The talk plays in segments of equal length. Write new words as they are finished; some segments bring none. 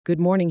Good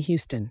morning,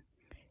 Houston.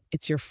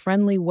 It's your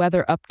friendly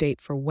weather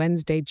update for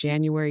Wednesday,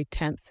 January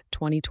 10th,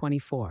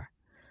 2024.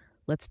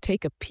 Let's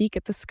take a peek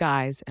at the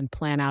skies and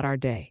plan out our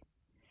day.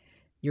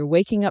 You're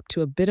waking up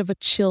to a bit of a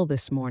chill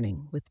this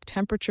morning, with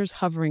temperatures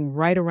hovering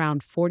right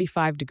around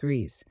 45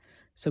 degrees,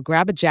 so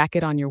grab a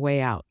jacket on your way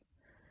out.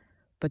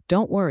 But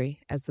don't worry,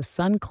 as the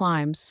sun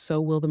climbs,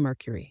 so will the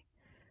mercury.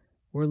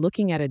 We're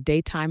looking at a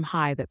daytime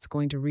high that's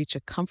going to reach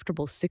a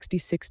comfortable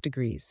 66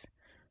 degrees.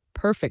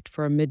 Perfect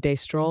for a midday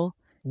stroll,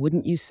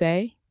 wouldn't you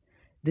say?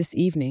 This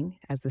evening,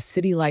 as the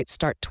city lights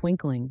start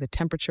twinkling, the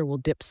temperature will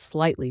dip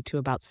slightly to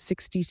about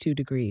 62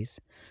 degrees,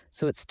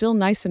 so it's still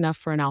nice enough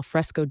for an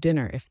alfresco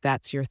dinner if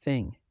that's your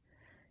thing.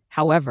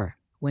 However,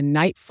 when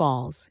night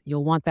falls,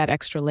 you'll want that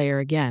extra layer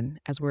again,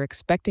 as we're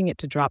expecting it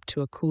to drop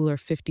to a cooler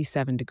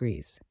 57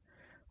 degrees.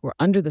 We're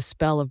under the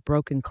spell of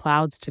broken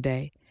clouds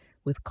today,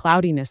 with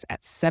cloudiness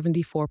at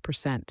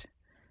 74%.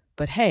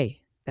 But hey,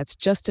 that's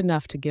just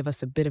enough to give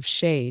us a bit of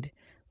shade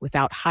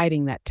without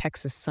hiding that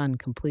Texas sun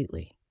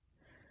completely.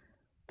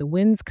 The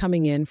wind's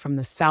coming in from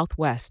the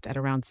southwest at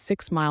around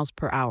 6 miles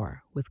per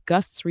hour, with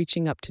gusts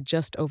reaching up to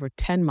just over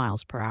 10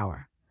 miles per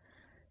hour.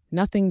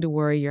 Nothing to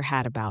worry your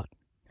hat about.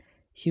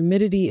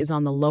 Humidity is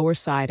on the lower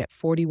side at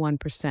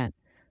 41%,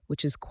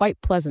 which is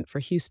quite pleasant for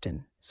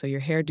Houston, so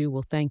your hairdo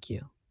will thank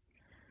you.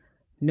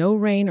 No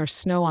rain or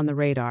snow on the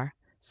radar,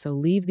 so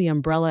leave the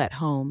umbrella at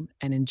home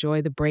and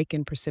enjoy the break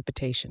in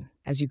precipitation.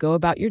 As you go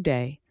about your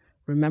day,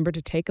 remember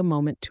to take a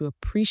moment to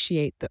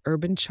appreciate the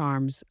urban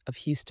charms of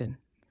Houston.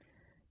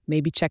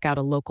 Maybe check out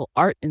a local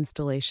art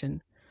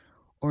installation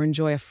or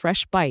enjoy a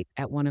fresh bite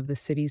at one of the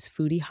city's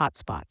foodie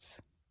hotspots.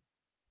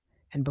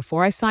 And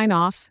before I sign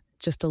off,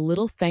 just a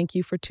little thank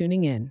you for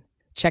tuning in.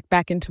 Check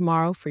back in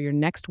tomorrow for your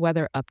next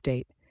weather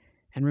update.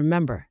 And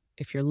remember,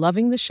 if you're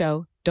loving the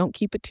show, don't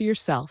keep it to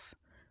yourself.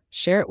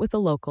 Share it with a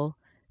local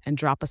and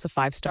drop us a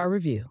 5-star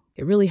review.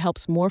 It really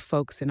helps more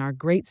folks in our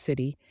great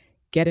city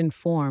get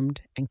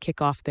informed and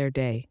kick off their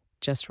day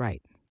just right.